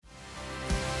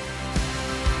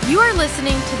You are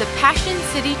listening to the Passion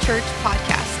City Church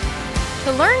podcast.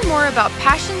 To learn more about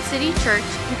Passion City Church,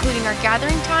 including our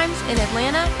gathering times in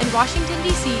Atlanta and Washington,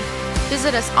 D.C.,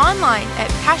 visit us online at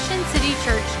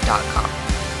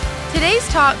passioncitychurch.com. Today's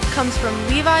talk comes from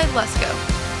Levi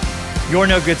Lusko. You're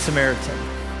no good Samaritan.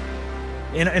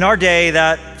 In our day,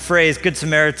 that phrase, Good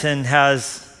Samaritan,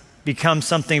 has become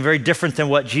something very different than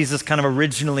what Jesus kind of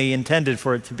originally intended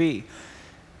for it to be.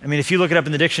 I mean, if you look it up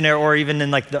in the dictionary or even in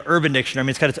like the Urban Dictionary, I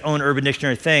mean, it's got its own Urban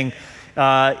Dictionary thing.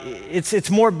 It's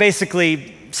more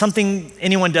basically something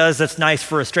anyone does that's nice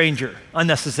for a stranger,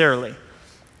 unnecessarily.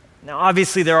 Now,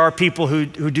 obviously, there are people who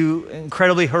do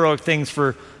incredibly heroic things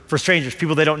for strangers,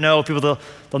 people they don't know, people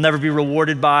they'll never be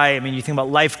rewarded by. I mean, you think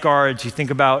about lifeguards, you think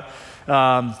about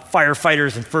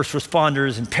firefighters and first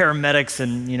responders and paramedics,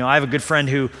 and I have a good friend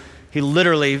who he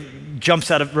literally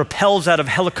rappels out of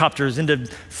helicopters into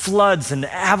floods and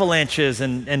avalanches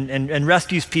and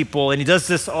rescues people, and he does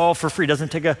this all for free, doesn't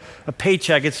take a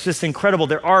paycheck. It's just incredible.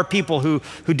 There are people who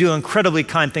do incredibly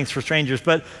kind things for strangers,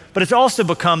 but it's also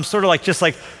become sort of like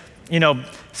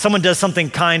someone does something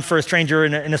kind for a stranger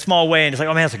in a small way, and it's like,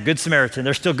 oh man, that's a good Samaritan.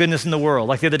 There's still goodness in the world.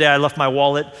 Like the other day, I left my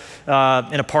wallet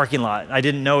in a parking lot. I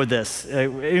didn't know this.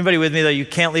 Anybody with me, though, you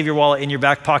can't leave your wallet in your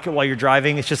back pocket while you're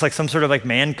driving. It's just like some sort of like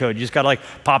man code. You just gotta like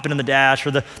pop it in the dash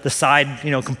or the side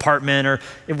compartment, or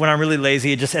when I'm really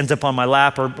lazy, it just ends up on my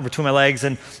lap or between my legs.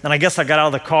 And I guess I got out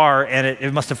of the car and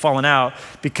it must have fallen out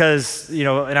because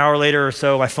an hour later or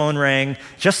so, my phone rang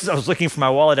just as I was looking for my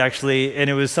wallet actually, and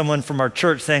it was someone from our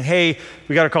church saying, hey,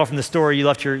 we got a call from the store, you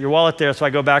left your wallet there. So I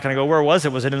go back and I go, where was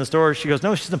it? Was it in the store? She goes,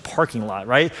 no, it's just in the parking lot,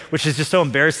 right? Which is just so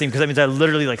embarrassing because that means I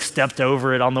literally like stepped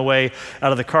over it on the way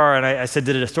out of the car. And I said,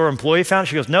 did a store employee found it?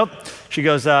 She goes, nope. She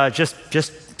goes,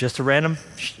 just a random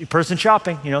person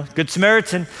shopping, Good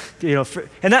Samaritan,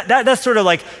 and that's sort of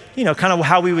like, kind of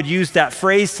how we would use that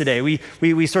phrase today.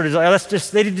 We sort of,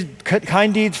 they did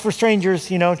kind deeds for strangers,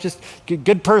 just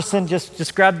good person,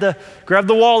 just grab the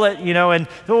wallet, and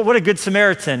what a good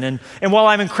Samaritan. And while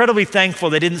I'm incredibly thankful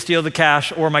they didn't steal the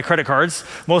cash or my credit cards,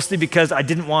 mostly because I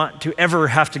didn't want to ever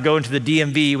have to go into the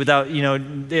DMV without,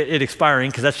 it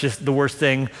expiring, because that's just the worst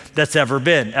thing that's ever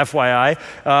been,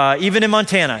 FYI. Even in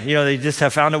Montana, they just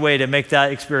have found a way to make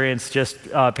that experience just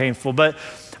painful. But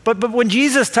when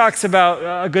Jesus talks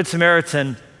about a good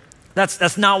Samaritan,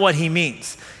 that's not what he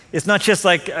means. It's not just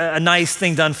like a nice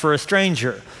thing done for a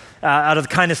stranger out of the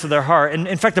kindness of their heart. And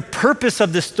in fact, the purpose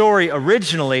of this story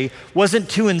originally wasn't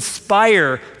to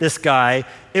inspire this guy.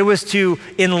 It was to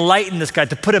enlighten this guy,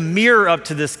 to put a mirror up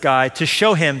to this guy, to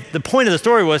show him, the point of the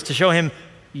story was to show him,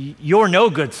 you're no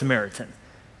good Samaritan.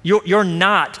 You're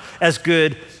not as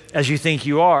good as you think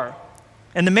you are.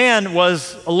 And the man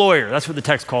was a lawyer. That's what the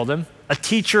text called him, a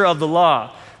teacher of the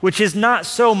law, which is not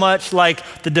so much like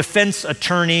the defense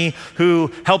attorney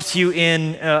who helps you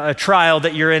in a trial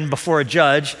that you're in before a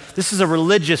judge. This is a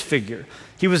religious figure.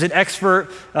 He was an expert,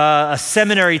 a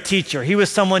seminary teacher. He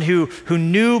was someone who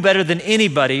knew better than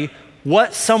anybody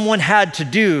what someone had to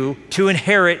do to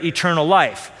inherit eternal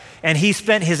life. And he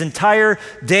spent his entire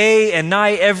day and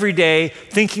night, every day,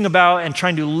 thinking about and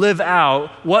trying to live out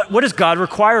what does God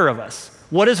require of us?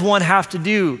 What does one have to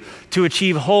do to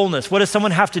achieve wholeness? What does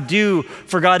someone have to do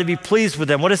for God to be pleased with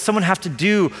them? What does someone have to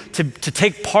do to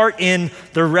take part in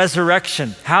the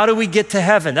resurrection? How do we get to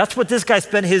heaven? That's what this guy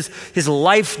spent his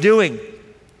life doing.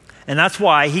 And that's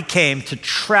why he came to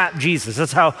trap Jesus.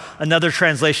 That's how another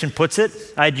translation puts it.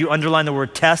 I had you underline the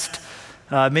word test.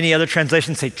 Many other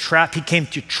translations say trap. He came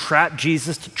to trap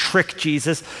Jesus, to trick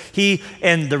Jesus. He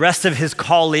and the rest of his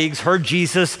colleagues heard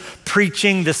Jesus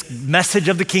preaching this message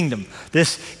of the kingdom,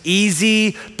 this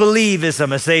easy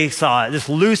believism as they saw it, this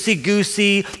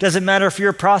loosey-goosey, doesn't matter if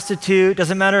you're a prostitute,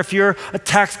 doesn't matter if you're a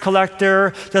tax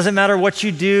collector, doesn't matter what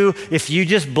you do, if you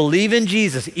just believe in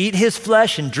Jesus, eat his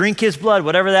flesh and drink his blood,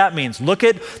 whatever that means. Look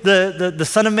at the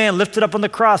Son of Man lifted up on the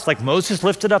cross like Moses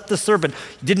lifted up the serpent.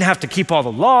 You didn't have to keep all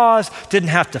the laws, didn't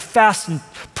have to fast and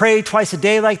pray twice a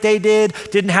day like they did,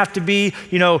 didn't have to be,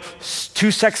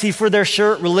 too sexy for their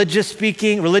shirt,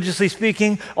 religiously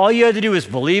speaking. All you had to do was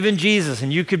believe in Jesus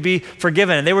and you could be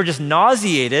forgiven. And they were just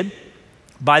nauseated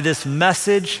by this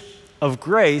message of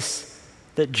grace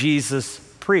that Jesus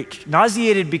preached.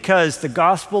 Nauseated because the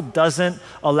gospel doesn't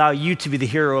allow you to be the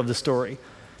hero of the story.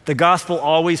 The gospel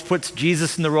always puts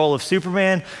Jesus in the role of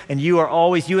Superman, and you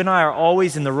and I are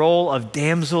always in the role of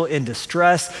damsel in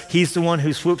distress. He's the one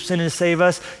who swoops in to save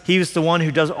us. He's the one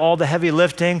who does all the heavy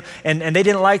lifting, and they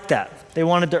didn't like that. They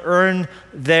wanted to earn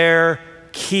their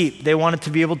keep. They wanted to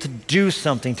be able to do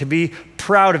something, to be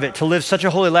proud of it, to live such a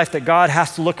holy life that God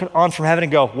has to look on from heaven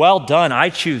and go, well done, I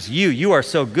choose you. You are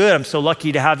so good. I'm so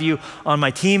lucky to have you on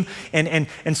my team. And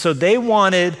so they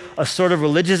wanted a sort of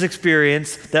religious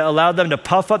experience that allowed them to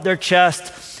puff up their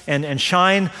chest and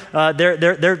shine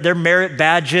their merit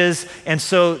badges. And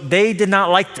so they did not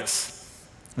like this.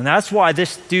 And that's why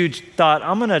this dude thought,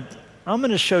 I'm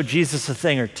gonna show Jesus a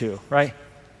thing or two, right?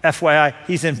 FYI,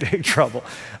 he's in big trouble.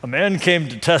 A man came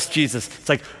to test Jesus. It's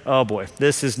like, oh boy,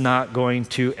 this is not going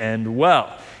to end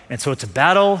well. And so it's a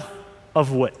battle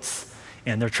of wits.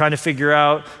 And they're trying to figure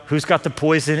out who's got the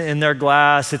poison in their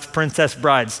glass. It's Princess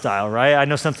Bride style, right? I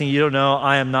know something you don't know.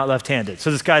 I am not left-handed.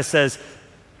 So this guy says,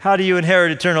 how do you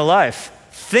inherit eternal life?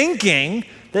 Thinking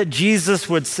that Jesus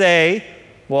would say,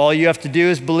 well, all you have to do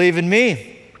is believe in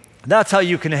me. That's how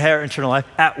you can inherit eternal life.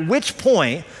 At which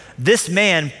point, this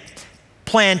man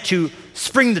planned to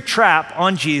spring the trap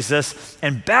on Jesus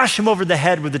and bash him over the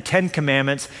head with the 10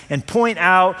 Commandments and point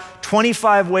out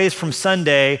 25 ways from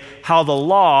Sunday how the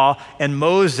law and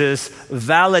Moses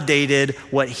validated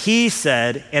what he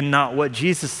said and not what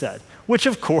Jesus said, which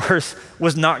of course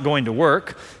was not going to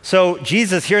work. So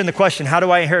Jesus, hearing the question, how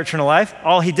do I inherit eternal life?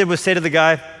 All he did was say to the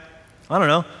guy, I don't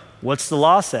know, what's the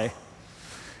law say?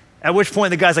 At which point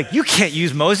the guy's like, you can't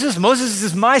use Moses. Moses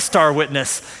is my star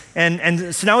witness.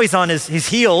 And so now he's on his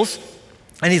heels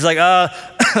and he's like, I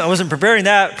wasn't prepared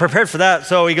for that.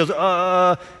 So he goes,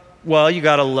 well, you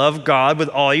got to love God with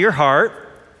all your heart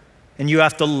and you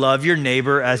have to love your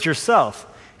neighbor as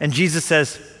yourself. And Jesus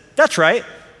says, that's right.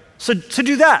 So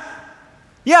do that.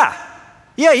 Yeah.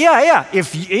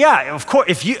 Of course,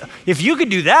 if you could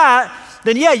do that,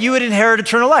 then yeah, you would inherit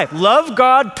eternal life. Love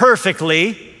God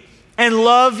perfectly and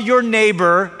love your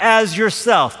neighbor as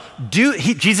yourself.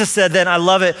 Jesus said then, I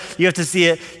love it, you have to see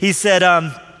it. He said,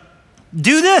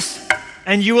 do this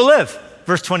and you will live.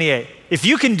 Verse 28. If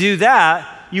you can do that,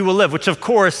 you will live, which of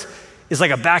course is like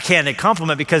a backhanded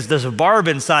compliment because there's a barb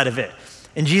inside of it.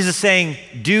 And Jesus saying,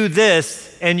 do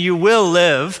this and you will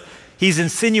live, he's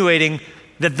insinuating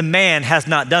that the man has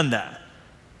not done that.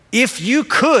 If you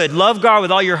could love God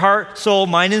with all your heart, soul,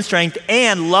 mind, and strength,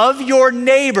 and love your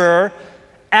neighbor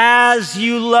as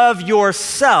you love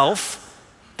yourself,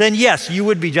 then yes, you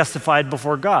would be justified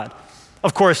before God.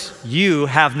 Of course, you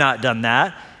have not done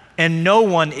that, and no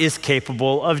one is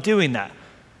capable of doing that.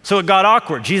 So it got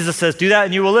awkward. Jesus says, do that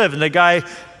and you will live. And the guy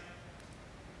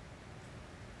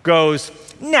goes,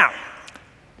 now,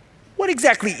 what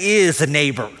exactly is a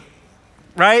neighbor?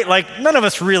 Right? Like, none of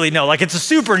us really know. Like, it's a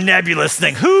super nebulous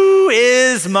thing. Who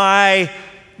is my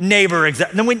neighbor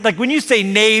exactly? When you say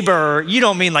neighbor, you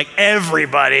don't mean like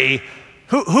everybody.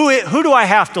 Who do I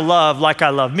have to love like I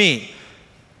love me?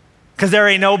 Because there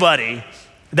ain't nobody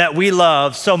that we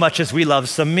love so much as we love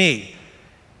some me.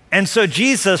 And so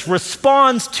Jesus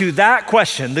responds to that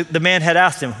question the man had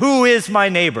asked him, who is my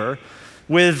neighbor,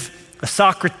 with a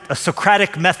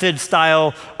Socratic method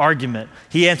style argument.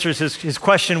 He answers his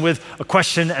question with a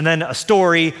question and then a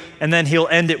story, and then he'll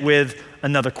end it with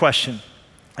another question.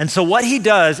 And so what he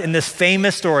does in this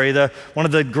famous story, one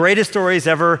of the greatest stories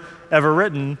ever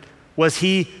written, was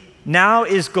he now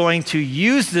is going to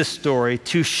use this story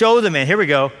to show the man, here we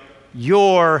go,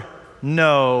 you're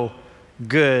no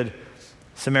good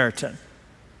Samaritan.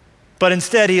 But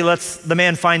instead, he lets the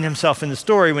man find himself in the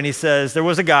story when he says, there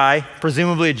was a guy,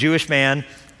 presumably a Jewish man,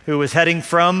 who was heading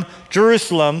from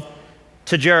Jerusalem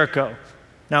to Jericho.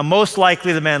 Now, most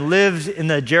likely the man lived in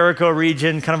the Jericho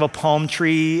region, kind of a palm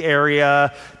tree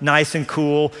area, nice and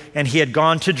cool, and he had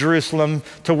gone to Jerusalem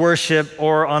to worship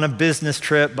or on a business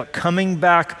trip, but coming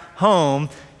back home,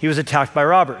 he was attacked by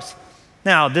robbers.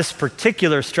 Now, this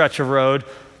particular stretch of road,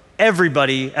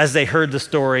 everybody, as they heard the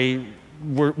story,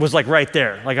 was like right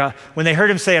there. Like when they heard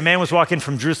him say a man was walking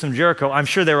from Jerusalem to Jericho, I'm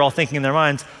sure they were all thinking in their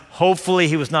minds, hopefully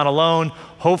he was not alone,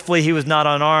 hopefully he was not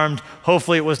unarmed,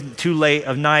 hopefully it wasn't too late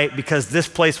of night, because this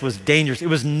place was dangerous. It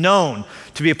was known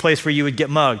to be a place where you would get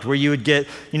mugged, where you would get,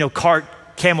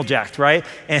 camel jacked, right?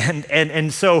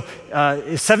 And so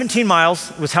 17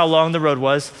 miles was how long the road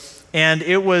was, and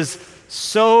it was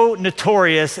so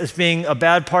notorious as being a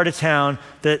bad part of town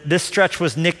that this stretch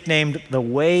was nicknamed the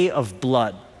Way of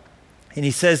Blood. And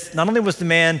he says, not only was the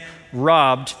man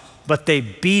robbed, but they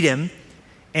beat him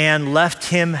and left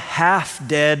him half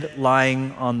dead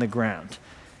lying on the ground.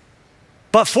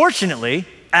 But fortunately,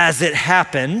 as it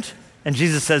happened, and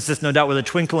Jesus says this no doubt with a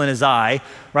twinkle in his eye,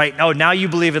 right? Oh, now you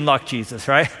believe in luck, Jesus,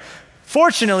 right?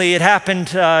 Fortunately, it happened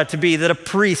to be that a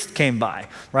priest came by,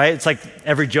 right? It's like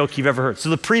every joke you've ever heard. So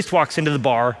the priest walks into the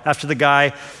bar after the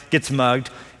guy gets mugged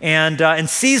and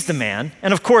sees the man.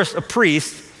 And of course, a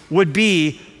priest would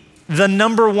be the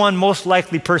number one most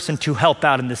likely person to help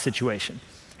out in this situation.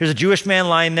 Here's a Jewish man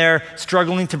lying there,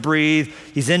 struggling to breathe.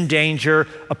 He's in danger.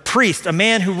 A priest, a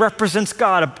man who represents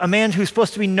God, a man who's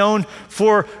supposed to be known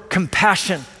for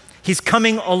compassion. He's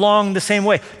coming along the same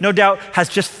way. No doubt has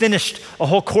just finished a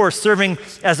whole course serving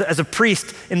as a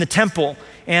priest in the temple.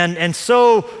 And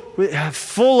so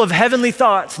full of heavenly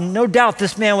thoughts, no doubt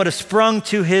this man would have sprung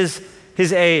to his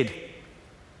aid.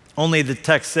 Only the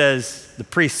text says the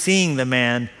priest, seeing the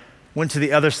man, went to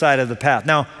the other side of the path.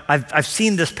 Now, I've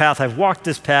seen this path. I've walked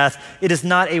this path. It is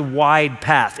not a wide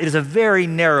path. It is a very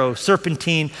narrow,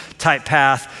 serpentine type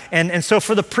path. And so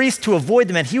for the priest to avoid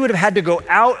the man, he would have had to go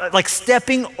out, like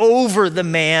stepping over the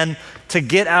man to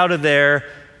get out of there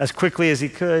as quickly as he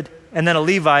could. And then a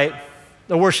Levite,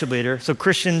 a worship leader, so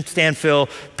Christian Stanfill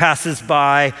passes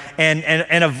by, and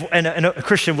a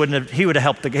Christian would have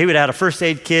helped. He would have had a first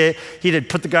aid kit. He'd have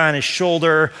put the guy on his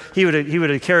shoulder. He would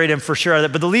have carried him for sure.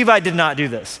 But the Levite did not do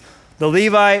this. The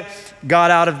Levite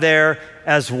got out of there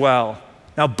as well.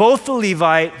 Now, both the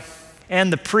Levite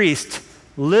and the priest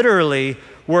literally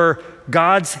were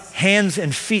God's hands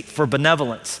and feet for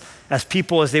benevolence. As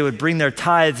people, as they would bring their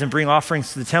tithes and bring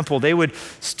offerings to the temple, they would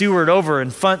steward over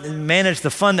and manage the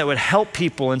fund that would help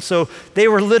people. And so they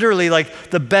were literally like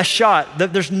the best shot.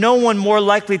 There's no one more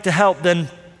likely to help than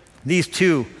these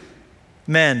two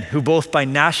men who both by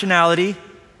nationality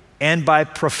and by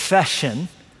profession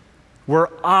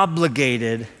were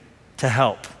obligated to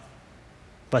help.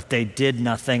 But they did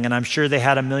nothing, and I'm sure they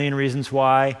had a million reasons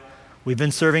why. We've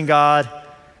been serving God,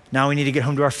 now we need to get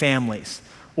home to our families.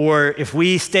 Or if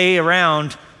we stay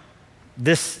around,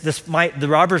 the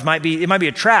robbers might be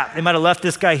a trap. They might have left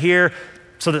this guy here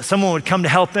so that someone would come to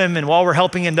help him, and while we're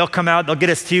helping him, they'll come out, they'll get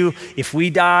us too. If we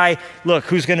die, look,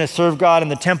 who's gonna serve God in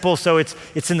the temple? So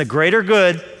it's in the greater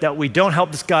good that we don't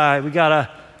help this guy. We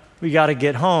gotta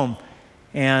get home.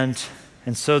 And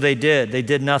so they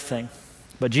did nothing.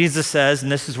 But Jesus says,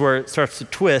 and this is where it starts to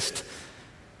twist,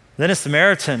 then a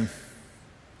Samaritan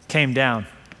came down.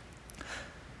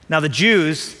 Now, the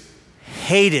Jews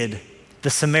hated the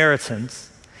Samaritans,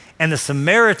 and the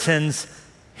Samaritans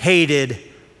hated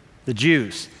the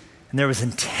Jews. And there was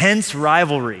intense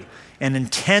rivalry and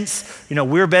intense,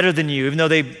 we're better than you, even though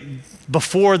they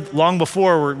long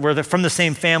before were from the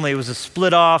same family. It was a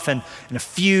split off and a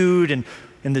feud, and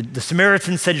the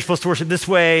Samaritans said you're supposed to worship this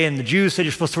way, and the Jews said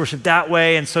you're supposed to worship that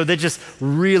way, and so they just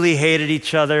really hated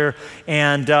each other.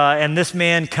 And this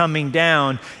man coming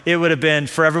down, it would have been,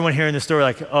 for everyone hearing the story,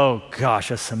 like, oh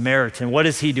gosh, a Samaritan, what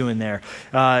is he doing there?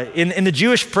 In the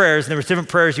Jewish prayers, there were different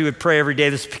prayers you would pray every day.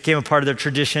 This became a part of their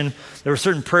tradition. There were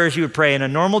certain prayers you would pray, and a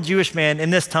normal Jewish man in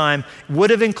this time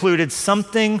would have included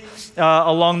something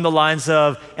along the lines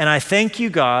of, and I thank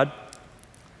you, God,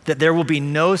 that there will be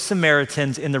no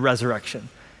Samaritans in the resurrection.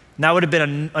 And that would have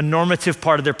been a normative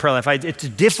part of their prayer life. It's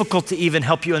difficult to even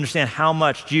help you understand how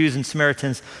much Jews and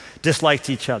Samaritans disliked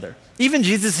each other. Even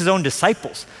Jesus' own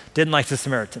disciples didn't like the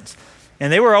Samaritans.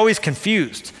 And they were always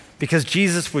confused because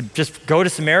Jesus would just go to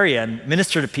Samaria and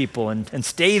minister to people and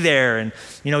stay there. And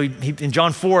he, in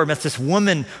John 4, met this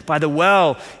woman by the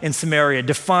well in Samaria,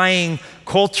 defying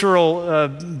cultural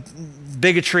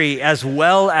bigotry as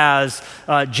well as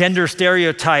gender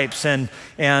stereotypes and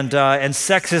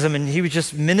sexism, and he would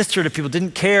just minister to people,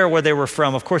 didn't care where they were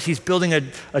from. Of course, he's building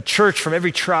a church from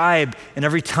every tribe and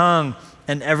every tongue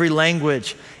and every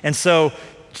language. And so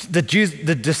the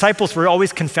disciples were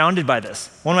always confounded by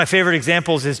this. One of my favorite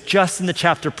examples is just in the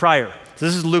chapter prior. So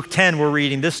this is Luke 10, we're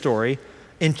reading this story.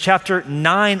 In chapter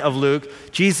 9 of Luke,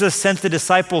 Jesus sent the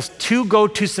disciples to go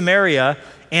to Samaria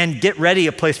and get ready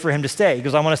a place for him to stay. He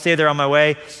goes, I want to stay there on my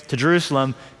way to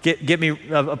Jerusalem. Get me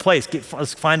a place.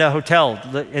 Let's find a hotel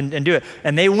and do it.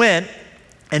 And they went,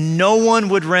 and no one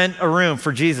would rent a room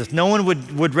for Jesus. No one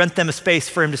would rent them a space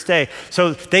for him to stay.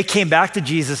 So they came back to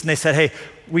Jesus and they said, hey,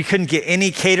 we couldn't get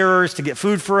any caterers to get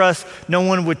food for us. No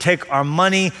one would take our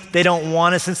money. They don't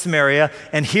want us in Samaria.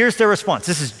 And here's their response.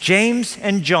 This is James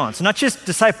and John. So not just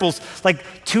disciples, like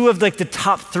two of the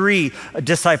top three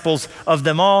disciples of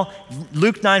them all.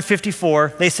 Luke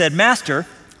 9:54, they said, Master,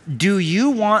 do you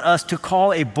want us to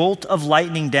call a bolt of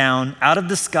lightning down out of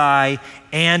the sky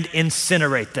and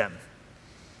incinerate them?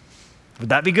 Would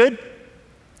that be good?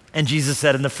 And Jesus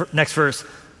said in the next verse,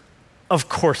 of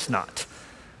course not.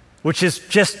 Which is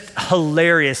just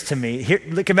hilarious to me.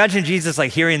 Imagine Jesus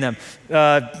hearing them.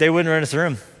 They wouldn't rent us a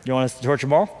room. You want us to torture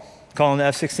them all? Call in the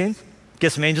F-16s?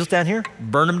 Get some angels down here?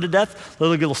 Burn them to death?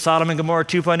 Little Sodom and Gomorrah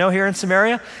 2.0 here in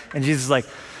Samaria? And Jesus is like,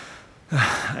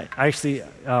 I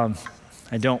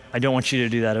don't want you to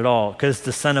do that at all, because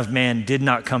the Son of Man did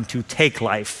not come to take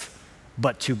life,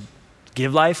 but to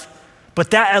give life.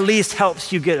 But that at least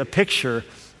helps you get a picture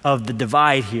of the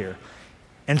divide here.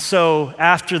 And so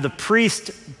after the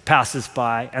priest passes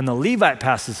by and the Levite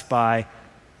passes by,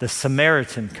 the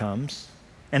Samaritan comes.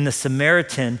 And the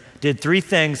Samaritan did three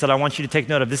things that I want you to take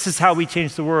note of. This is how we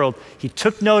change the world. He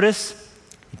took notice,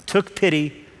 he took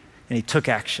pity, and he took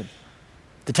action.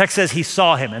 The text says he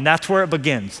saw him, and that's where it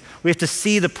begins. We have to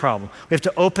see the problem. We have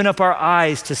to open up our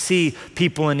eyes to see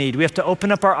people in need. We have to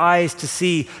open up our eyes to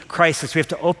see crisis. We have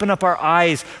to open up our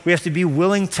eyes. We have to be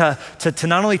willing to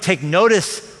not only take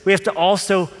notice, we have to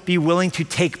also be willing to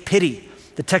take pity.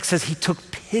 The text says he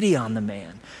took pity on the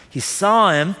man. He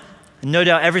saw him, and no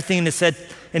doubt everything in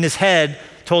his head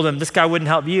told him, this guy wouldn't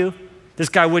help you. This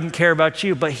guy wouldn't care about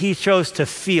you, but he chose to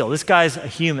feel. This guy's a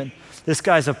human. This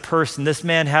guy's a person. This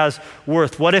man has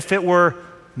worth. What if it were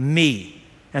me?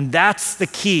 And that's the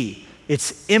key.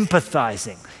 It's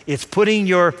empathizing. It's putting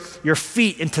your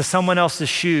feet into someone else's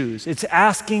shoes. It's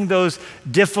asking those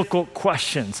difficult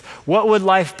questions. What would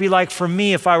life be like for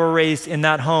me if I were raised in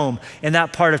that home, in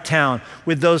that part of town,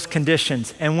 with those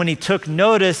conditions? And when he took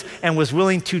notice and was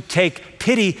willing to take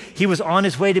pity, he was on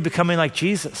his way to becoming like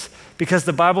Jesus. Because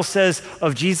the Bible says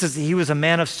of Jesus that he was a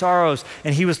man of sorrows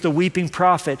and he was the weeping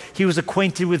prophet. He was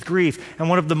acquainted with grief. And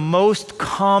one of the most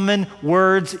common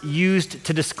words used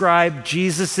to describe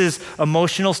Jesus's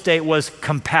emotional state was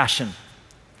compassion.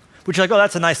 Which you're like, oh,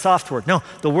 that's a nice soft word. No,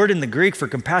 the word in the Greek for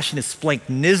compassion is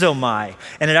splanchnizomai,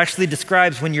 and it actually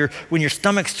describes when your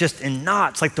stomach's just in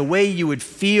knots, like the way you would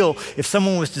feel if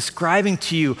someone was describing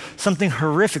to you something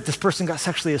horrific. This person got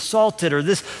sexually assaulted, or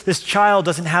this child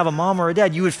doesn't have a mom or a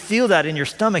dad. You would feel that in your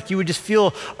stomach. You would just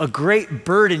feel a great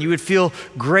burden. You would feel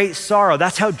great sorrow.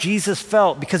 That's how Jesus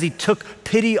felt, because he took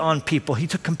pity on people. He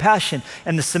took compassion.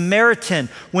 And the Samaritan,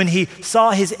 when he saw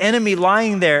his enemy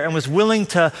lying there and was willing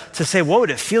to say, what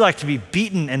would it feel like to be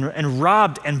beaten and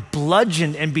robbed and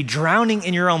bludgeoned and be drowning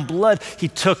in your own blood, he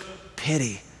took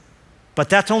pity. But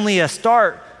that's only a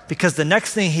start, because the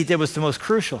next thing he did was the most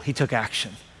crucial. He took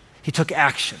action. He took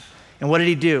action. And what did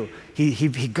he do?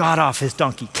 He got off his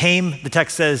donkey, came, the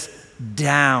text says,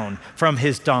 down from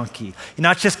his donkey.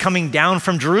 Not just coming down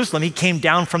from Jerusalem, he came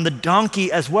down from the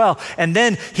donkey as well. And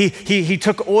then he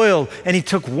took oil and he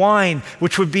took wine,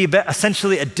 which would be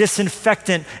essentially a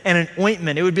disinfectant and an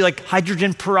ointment. It would be like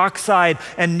hydrogen peroxide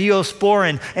and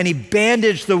neosporin, and he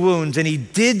bandaged the wounds and he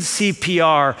did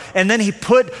CPR. And then he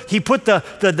put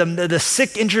the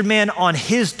sick, injured man on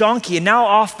his donkey, and now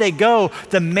off they go.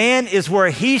 The man is where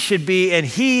he should be, and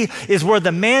he is where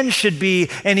the man should be,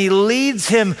 and he leads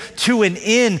him to an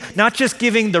inn, not just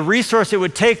giving the resource it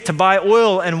would take to buy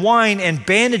oil and wine and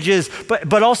bandages,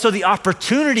 but also the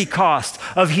opportunity cost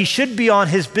of he should be on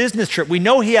his business trip. We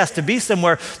know he has to be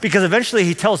somewhere, because eventually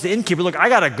he tells the innkeeper, look, I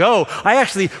gotta go. I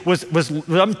actually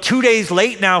I'm 2 days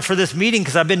late now for this meeting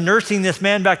because I've been nursing this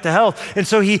man back to health. And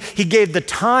so he gave the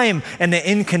time and the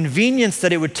inconvenience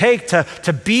that it would take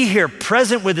to be here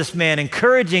present with this man,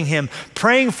 encouraging him,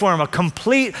 praying for him, a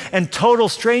complete and total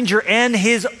stranger and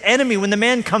his enemy. When the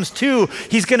man comes to,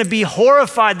 he's going to be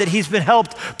horrified that he's been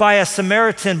helped by a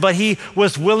Samaritan, but he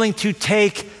was willing to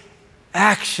take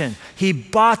action. He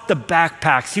bought the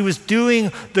backpacks. He was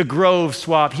doing the Grove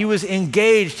swap. He was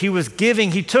engaged. He was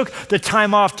giving. He took the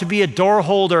time off to be a door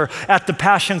holder at the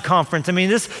Passion Conference. I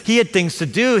mean, he had things to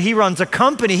do. He runs a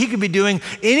company. He could be doing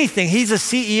anything. He's a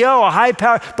CEO, a high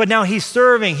power, but now he's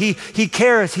serving. He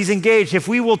cares. He's engaged. If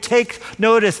we will take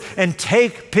notice and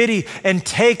take pity and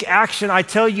take action, I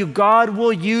tell you, God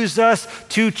will use us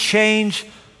to change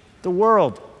the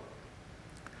world.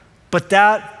 But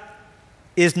that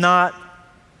is not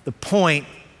the point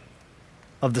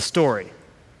of the story.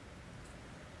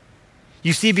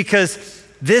 You see, because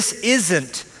this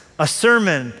isn't a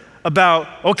sermon about,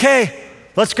 okay,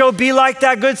 let's go be like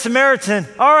that Good Samaritan.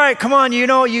 All right, come on,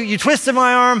 you twisted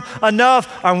my arm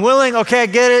enough. I'm willing. Okay, I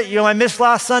get it. I missed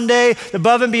last Sunday, the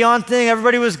above and beyond thing.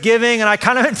 Everybody was giving, and I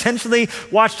kind of intentionally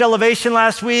watched Elevation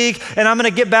last week, and I'm going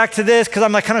to get back to this because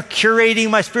I'm like kind of curating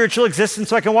my spiritual existence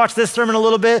so I can watch this sermon a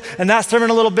little bit and that sermon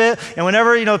a little bit. And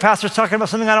whenever, the pastor's talking about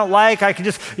something I don't like, I can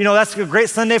just, that's a great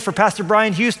Sunday for Pastor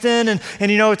Brian Houston. And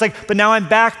it's like, but now I'm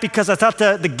back because I thought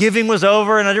the giving was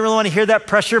over and I didn't really want to hear that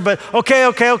pressure, but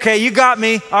okay, you got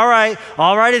me. All right,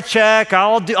 I'll write a check.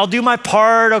 I'll do my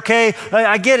part. Okay,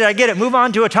 I get it. Move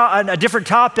on to a different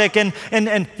topic. And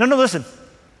no, listen.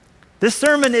 This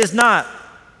sermon is not,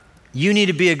 you need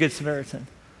to be a good Samaritan.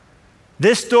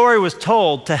 This story was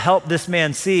told to help this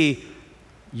man see,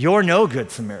 you're no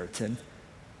good Samaritan,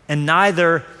 and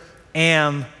neither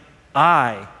am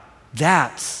I.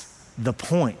 That's the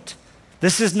point.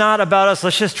 This is not about us,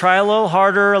 let's just try a little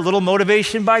harder, a little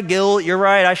motivation by guilt. You're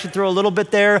right, I should throw a little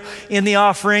bit there in the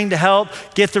offering to help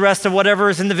get the rest of whatever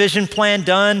is in the vision plan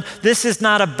done. This is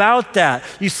not about that.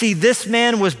 You see, this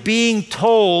man was being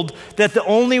told that the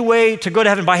only way to go to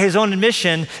heaven by his own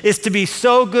admission is to be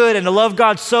so good and to love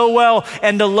God so well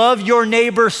and to love your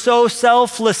neighbor so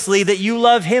selflessly that you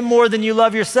love him more than you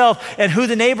love yourself. And who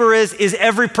the neighbor is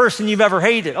every person you've ever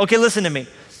hated. Okay, listen to me.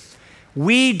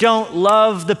 We don't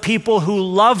love the people who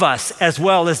love us as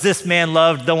well as this man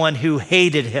loved the one who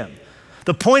hated him.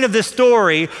 The point of this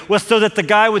story was so that the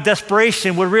guy with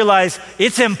desperation would realize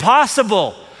it's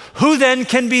impossible. Who then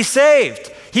can be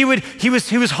saved? He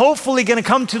was hopefully going to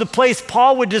come to the place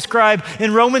Paul would describe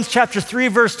in Romans chapter 3,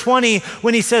 verse 20,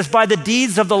 when he says, by the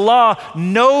deeds of the law,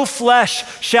 no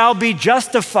flesh shall be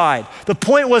justified. The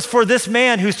point was for this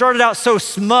man who started out so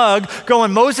smug,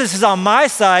 going, Moses is on my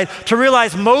side, to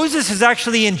realize Moses is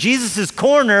actually in Jesus'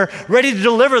 corner, ready to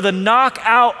deliver the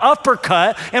knockout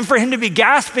uppercut, and for him to be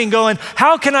gasping, going,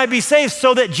 how can I be saved?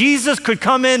 So that Jesus could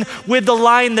come in with the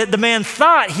line that the man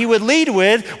thought he would lead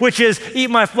with, which is, eat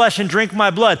my flesh and drink my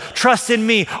blood. Trust in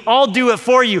me. I'll do it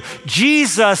for you.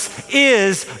 Jesus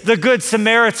is the Good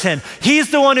Samaritan.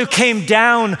 He's the one who came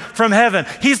down from heaven.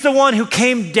 He's the one who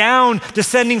came down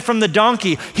descending from the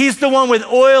donkey. He's the one with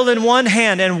oil in one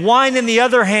hand and wine in the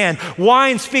other hand.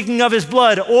 Wine speaking of his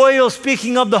blood, oil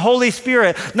speaking of the Holy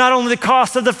Spirit. Not only the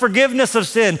cost of the forgiveness of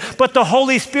sin, but the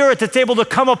Holy Spirit that's able to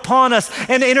come upon us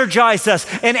and energize us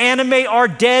and animate our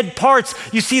dead parts.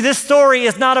 You see, this story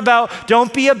is not about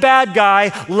don't be a bad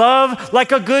guy, love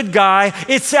like a good guy.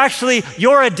 It's actually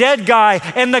you're a dead guy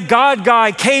and the God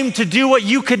guy came to do what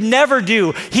you could never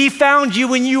do. He found you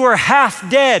when you were half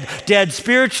dead, dead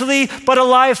spiritually, but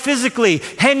alive physically,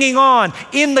 hanging on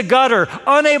in the gutter,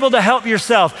 unable to help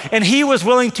yourself. And he was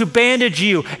willing to bandage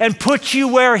you and put you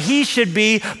where he should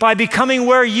be by becoming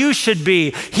where you should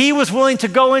be. He was willing to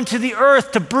go into the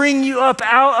earth to bring you up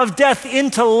out of death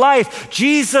into life.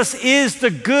 Jesus is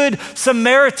the Good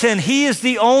Samaritan. He is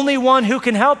the only one who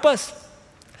can help us.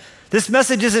 This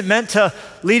message isn't meant to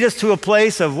lead us to a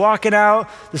place of walking out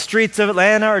the streets of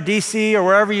Atlanta or DC or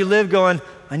wherever you live going,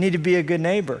 I need to be a good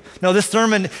neighbor. No, this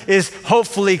sermon is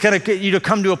hopefully going to get you to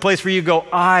come to a place where you go,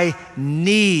 I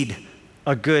need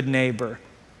a good neighbor.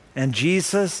 And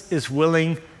Jesus is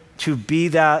willing to be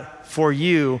that for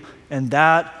you, and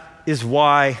that is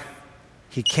why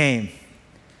he came.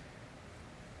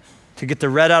 To get the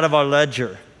red out of our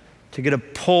ledger, to get a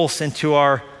pulse into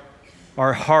our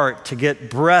heart, to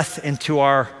get breath into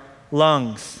our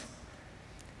lungs.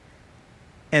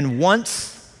 And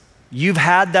once you've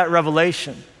had that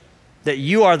revelation that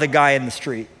you are the guy in the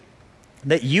street,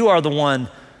 that you are the one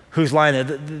who's lying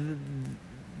there,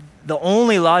 the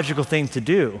only logical thing to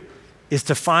do is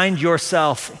to find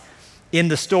yourself in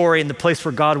the story, in the place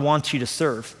where God wants you to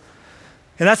serve.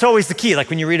 And that's always the key.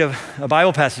 Like when you read a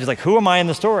Bible passage, it's like, who am I in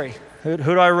the story? Who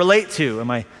do I relate to?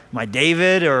 Am I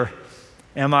David, or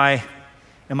am I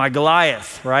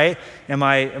Goliath, right? Am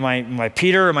I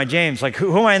Peter, or am I James? Like,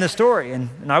 who am I in the story? And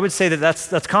I would say that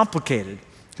that's complicated.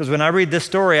 Because when I read this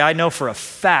story, I know for a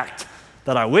fact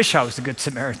that I wish I was the Good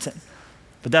Samaritan.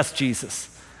 But that's Jesus.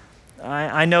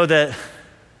 I know that,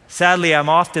 sadly, I'm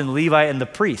often Levi and the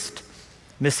priest,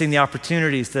 missing the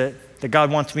opportunities that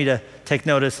God wants me to take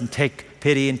notice and take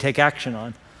pity and take action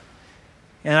on.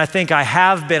 And I think I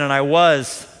have been, and I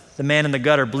was, the man in the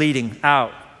gutter bleeding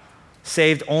out,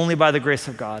 saved only by the grace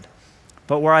of God.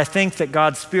 But where I think that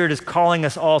God's Spirit is calling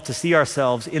us all to see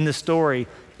ourselves in this story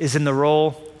is in the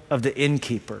role of the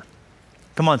innkeeper.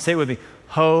 Come on, say it with me.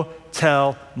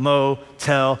 Hotel,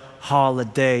 motel,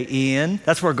 holiday inn.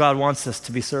 That's where God wants us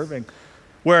to be serving.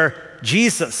 Where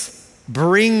Jesus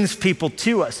brings people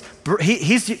to us.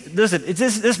 Listen,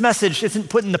 this message isn't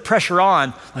putting the pressure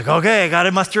on, like, okay, I got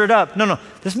to muster it up. No,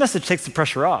 this message takes the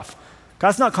pressure off.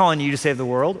 God's not calling you to save the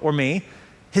world or me.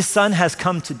 His Son has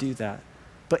come to do that.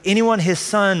 But anyone his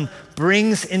Son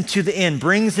brings into the inn,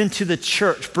 brings into the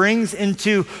church, brings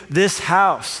into this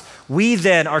house, we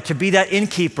then are to be that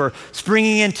innkeeper,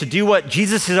 springing in to do what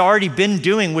Jesus has already been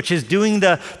doing, which is doing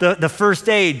the first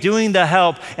aid, doing the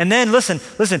help. And then listen,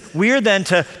 we're then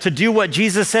to do what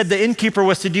Jesus said the innkeeper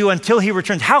was to do until he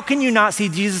returns. How can you not see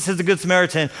Jesus as the Good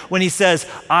Samaritan when he says,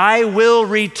 I will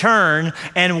return,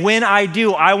 and when I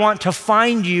do, I want to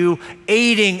find you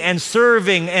aiding and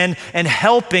serving and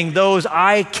helping those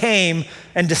I came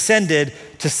and descended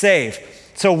to save.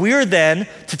 So we're then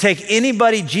to take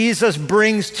anybody Jesus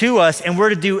brings to us, and we're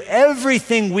to do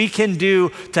everything we can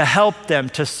do to help them,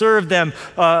 to serve them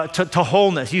to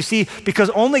wholeness. You see, because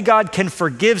only God can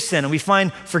forgive sin, and we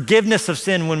find forgiveness of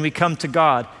sin when we come to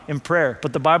God in prayer.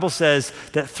 But the Bible says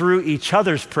that through each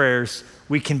other's prayers,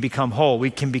 we can become whole, we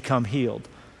can become healed.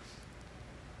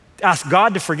 Ask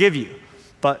God to forgive you,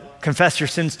 but confess your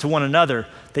sins to one another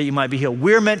that you might be healed.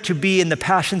 We're meant to be in the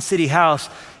Passion City house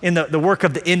in the work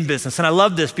of the inn business. And I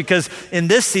love this because in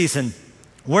this season,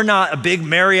 we're not a big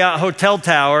Marriott hotel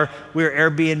tower, we're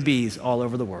Airbnbs all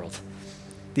over the world.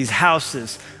 These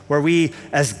houses where we,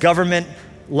 as government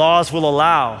laws will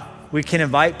allow, we can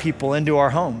invite people into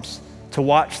our homes to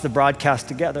watch the broadcast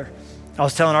together. I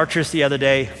was telling our church the other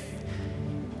day,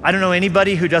 I don't know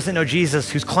anybody who doesn't know Jesus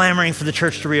who's clamoring for the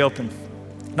church to reopen.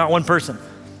 Not one person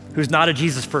who's not a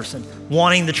Jesus person,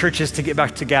 wanting the churches to get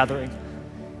back to gathering.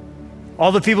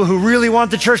 All the people who really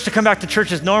want the church to come back to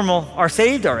church as normal are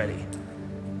saved already.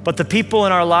 But the people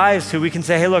in our lives who we can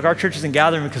say, hey, look, our church isn't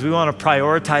gathering because we want to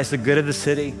prioritize the good of the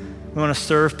city. We want to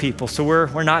serve people, so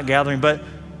we're not gathering. But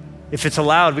if it's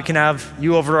allowed, we can have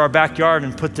you over to our backyard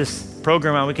and put this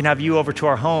program on. We can have you over to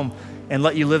our home and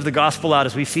let you live the gospel out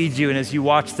as we feed you and as you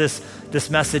watch this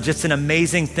message. It's an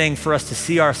amazing thing for us to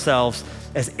see ourselves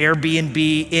as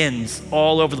Airbnb inns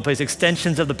all over the place,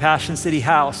 extensions of the Passion City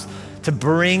house, to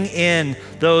bring in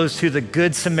those who the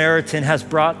Good Samaritan has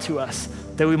brought to us,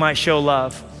 that we might show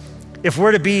love. If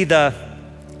we're to be the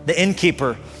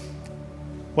innkeeper,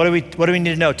 what do we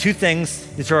need to know? Two things.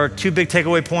 These are our two big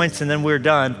takeaway points, and then we're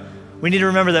done. We need to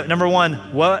remember that, number one,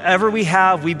 whatever we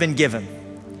have, we've been given.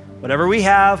 Whatever we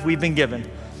have, we've been given.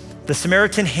 The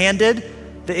Samaritan handed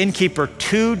the innkeeper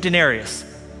 2 denarius,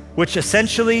 which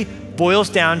essentially boils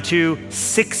down to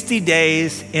 60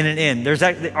 days in an inn.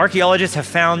 The archaeologists have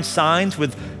found signs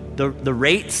with the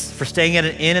rates for staying at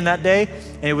an inn in that day,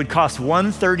 and it would cost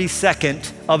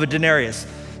 1/32 of a denarius.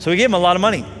 So he gave him a lot of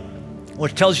money,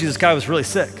 which tells you this guy was really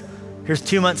sick. Here's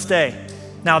 2 months stay.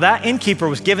 Now that innkeeper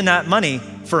was given that money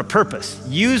for a purpose.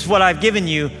 Use what I've given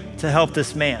you to help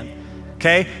this man,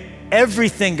 okay?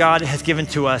 Everything God has given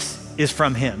to us is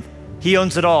from him. He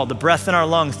owns it all, the breath in our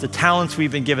lungs, the talents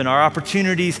we've been given, our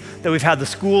opportunities that we've had, the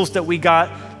schools that we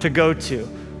got to go to.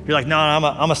 You're like, no,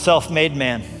 I'm a self-made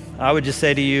man. I would just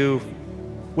say to you,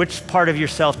 which part of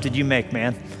yourself did you make,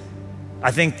 man? I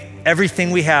think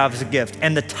everything we have is a gift,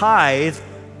 and the tithe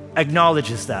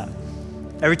acknowledges that.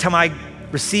 Every time I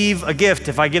receive a gift,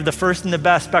 if I give the first and the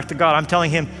best back to God, I'm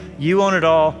telling him, you own it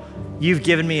all, you've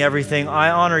given me everything, I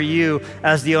honor you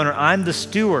as the owner, I'm the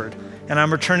steward, and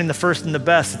I'm returning the first and the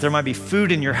best, that there might be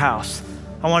food in your house.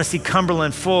 I want to see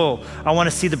Cumberland full. I want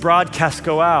to see the broadcast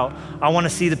go out. I want to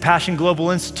see the Passion Global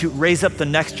Institute raise up the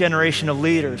next generation of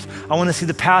leaders. I want to see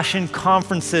the Passion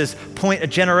conferences point a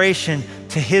generation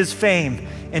to his fame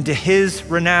and to his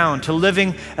renown, to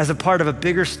living as a part of a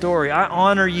bigger story. I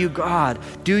honor you, God.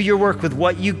 Do your work with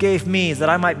what you gave me, that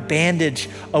I might bandage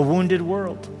a wounded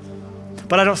world.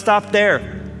 But I don't stop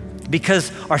there,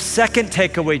 because our second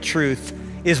takeaway truth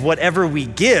is whatever we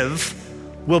give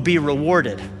will be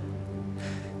rewarded.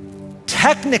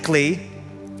 Technically,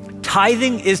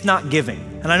 tithing is not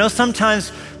giving. And I know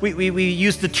sometimes we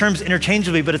use the terms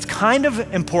interchangeably, but it's kind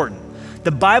of important.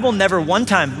 The Bible never one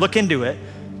time, look into it,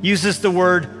 uses the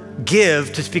word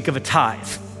give to speak of a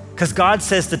tithe, because God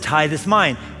says the tithe is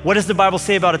mine. What does the Bible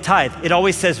say about a tithe? It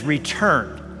always says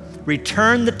return.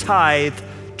 Return the tithe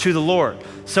to the Lord.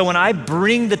 So when I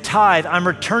bring the tithe, I'm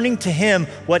returning to him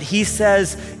what he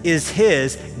says is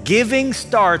his. Giving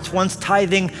starts once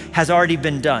tithing has already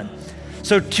been done.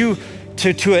 So to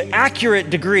an accurate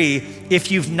degree,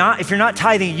 if you're not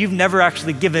tithing, you've never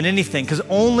actually given anything, because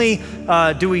only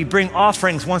do we bring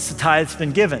offerings once the tithe's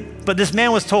been given. But this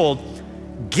man was told,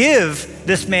 give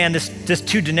this man this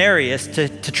 2 denarius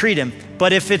to treat him.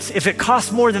 But if it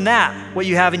costs more than that, what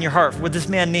you have in your heart, what this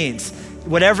man needs,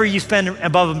 whatever you spend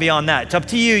above and beyond that, it's up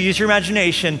to you. Use your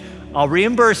imagination. I'll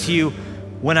reimburse you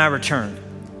when I return.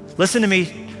 Listen to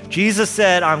me. Jesus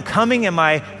said, I'm coming and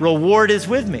my reward is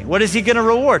with me. What is he going to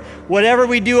reward? Whatever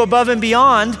we do above and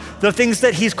beyond the things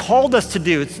that he's called us to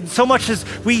do. It's so much as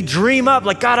we dream up,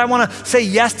 like, God, I want to say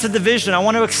yes to the vision. I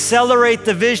want to accelerate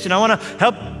the vision. I want to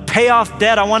help pay off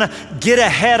debt. I want to get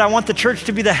ahead. I want the church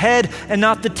to be the head and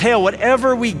not the tail.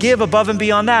 Whatever we give above and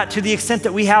beyond that, to the extent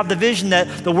that we have the vision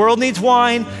that the world needs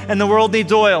wine and the world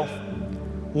needs oil.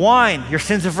 Wine, your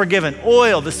sins are forgiven.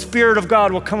 Oil, the Spirit of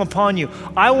God will come upon you.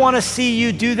 I want to see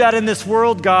you do that in this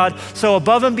world, God. So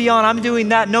above and beyond, I'm doing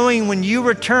that knowing when you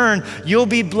return, you'll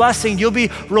be blessing, you'll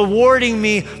be rewarding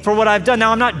me for what I've done.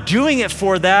 Now, I'm not doing it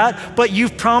for that, but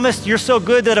you've promised you're so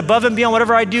good that above and beyond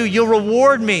whatever I do, you'll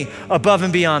reward me above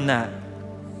and beyond that.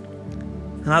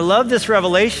 And I love this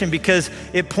revelation because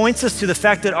it points us to the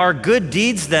fact that our good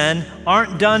deeds then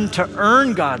aren't done to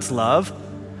earn God's love,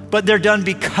 but they're done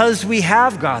because we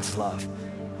have God's love.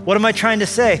 What am I trying to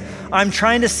say? I'm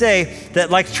trying to say that,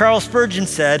 like Charles Spurgeon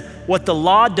said, what the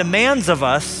law demands of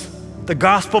us, the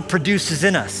gospel produces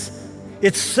in us.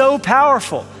 It's so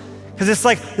powerful because it's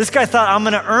like this guy thought, I'm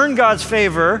going to earn God's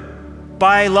favor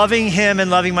by loving him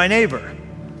and loving my neighbor.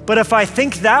 But if I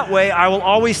think that way, I will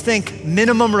always think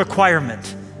minimum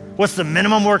requirement. What's the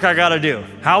minimum work I got to do?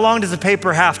 How long does the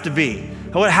paper have to be?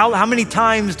 How many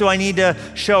times do I need to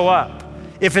show up?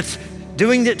 If it's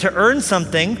doing it to earn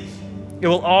something, it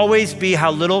will always be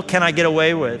how little can I get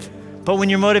away with. But when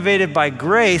you're motivated by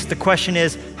grace, the question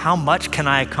is, how much can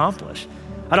I accomplish?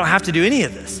 I don't have to do any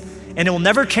of this. And it will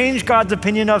never change God's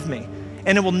opinion of me.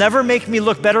 And it will never make me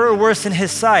look better or worse in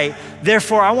his sight.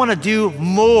 Therefore, I want to do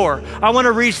more. I want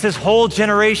to reach this whole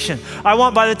generation. I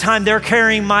want by the time they're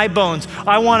carrying my bones,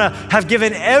 I want to have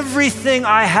given everything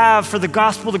I have for the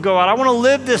gospel to go out. I want to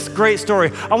live this great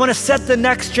story. I want to set the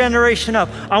next generation up.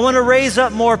 I want to raise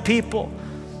up more people.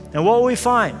 And what will we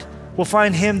find? We'll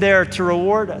find him there to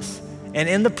reward us. And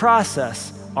in the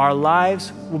process, our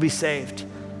lives will be saved.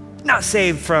 Not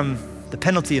saved from the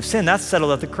penalty of sin. That's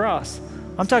settled at the cross.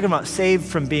 I'm talking about saved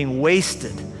from being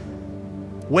wasted.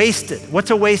 Wasted.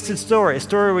 What's a wasted story? A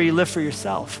story where you live for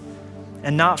yourself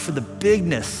and not for the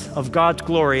bigness of God's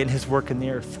glory and his work in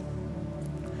the earth.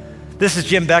 This is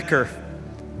Jim Becker.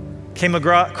 Came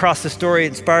across this story, it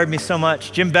inspired me so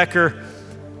much. Jim Becker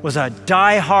was a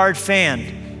die-hard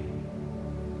fan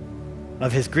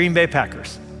of his Green Bay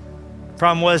Packers.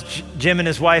 Problem was, Jim and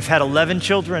his wife had 11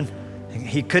 children.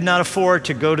 He could not afford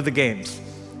to go to the games.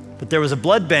 But there was a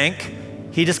blood bank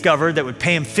he discovered that would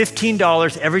pay him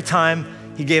 $15 every time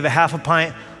he gave a half a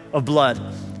pint of blood.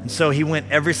 And so he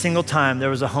went every single time there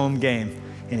was a home game.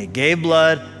 And he gave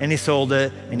blood and he sold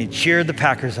it and he cheered the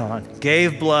Packers on.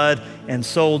 Gave blood and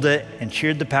sold it and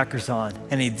cheered the Packers on.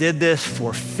 And he did this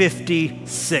for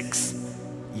 56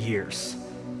 years.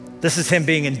 This is him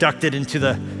being inducted into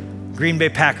the Green Bay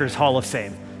Packers Hall of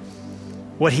Fame.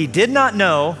 What he did not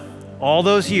know all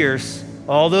those years,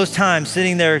 all those times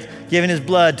sitting there giving his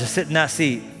blood to sit in that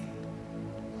seat,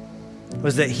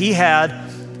 was that he had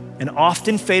an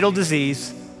often fatal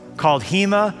disease called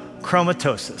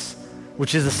hemochromatosis,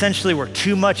 which is essentially where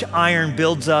too much iron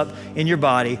builds up in your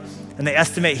body, and they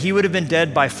estimate he would have been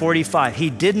dead by 45. He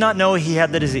did not know he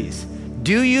had the disease.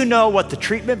 Do you know what the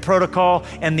treatment protocol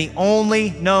and the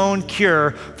only known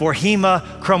cure for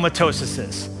hemochromatosis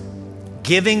is?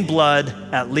 Giving blood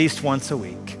at least once a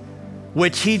week,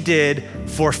 which he did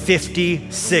for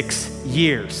 56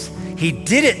 years. He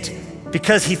did it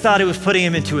because he thought it was putting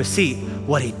him into a seat.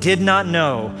 What he did not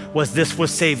know was this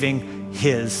was saving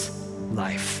his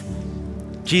life.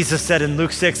 Jesus said in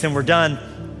Luke 6, and we're done,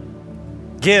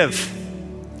 give,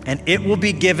 and it will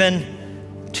be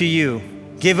given to you.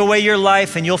 Give away your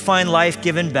life and you'll find life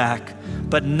given back,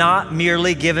 but not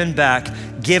merely given back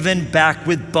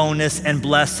with bonus and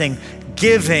blessing.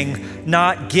 Giving,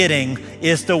 not getting,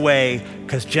 is the way,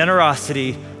 because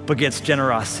generosity begets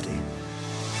generosity.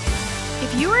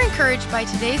 If you were encouraged by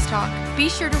today's talk, be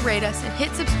sure to rate us and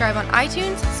hit subscribe on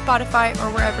iTunes, Spotify,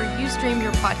 or wherever you stream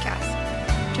your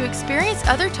podcast. To experience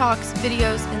other talks,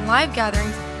 videos, and live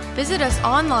gatherings, visit us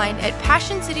online at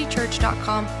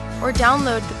PassionCityChurch.com or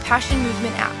download the Passion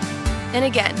Movement app. And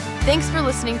again, thanks for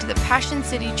listening to the Passion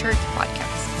City Church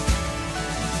podcast.